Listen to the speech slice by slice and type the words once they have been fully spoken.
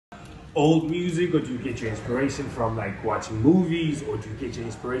old music, or do you get your inspiration from like watching movies, or do you get your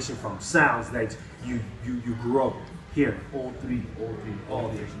inspiration from sounds that you grew up hearing? All three.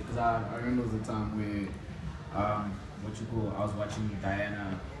 Because I remember the time where I was watching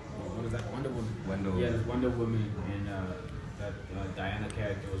Diana. What is that? Wonder Woman. Yeah, there's Wonder Woman, and that Diana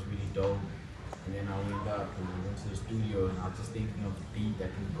character was really dope. And then I went up and we went to the studio, and I was just thinking of the beat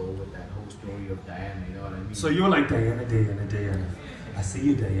that can go with that whole story of Diana. You know what I mean? So you're like Diana. I see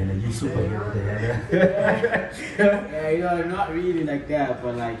you, Diana. You superhero, Diana. Yeah, you know, not really like that,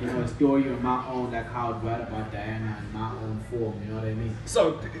 but like, you know, a story of my own, like how I write about Diana in my own form. You know what I mean?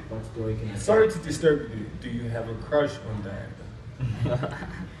 So, What story can I sorry to disturb you. Do you have a crush on Diana?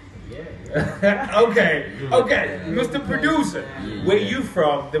 Yeah. Okay, Mr. Producer, where you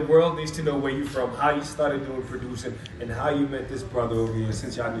from? The world needs to know where you from, how you started doing producing, and how you met this brother over here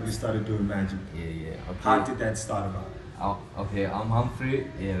since y'all niggas started doing magic. Okay. How did that start about? Okay, I'm Humphrey.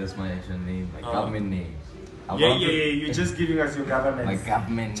 Yeah, that's my actual name, my government name. You're just giving us your government. My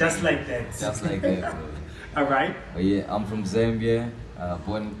government Just name. like that. Just like that, bro. Alright? But yeah, I'm from Zambia,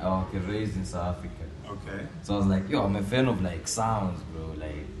 raised in South Africa. Okay. So I was like, yo, I'm a fan of like sounds, bro.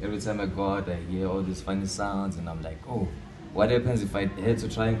 Like every time I go out, I hear all these funny sounds, and I'm like, oh, what happens if I had to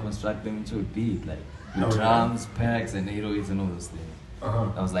try and construct them into a beat, like with drums, packs, and 808s and all those things.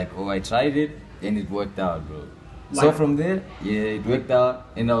 I was like, oh, I tried it, and it worked out, bro. So from there, yeah, it worked out,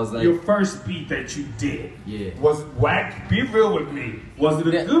 and I was like, your first beat that you did, was it whack? Be real with me. Was it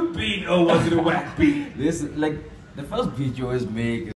a good beat or was it a whack beat? This like the first beat you always make.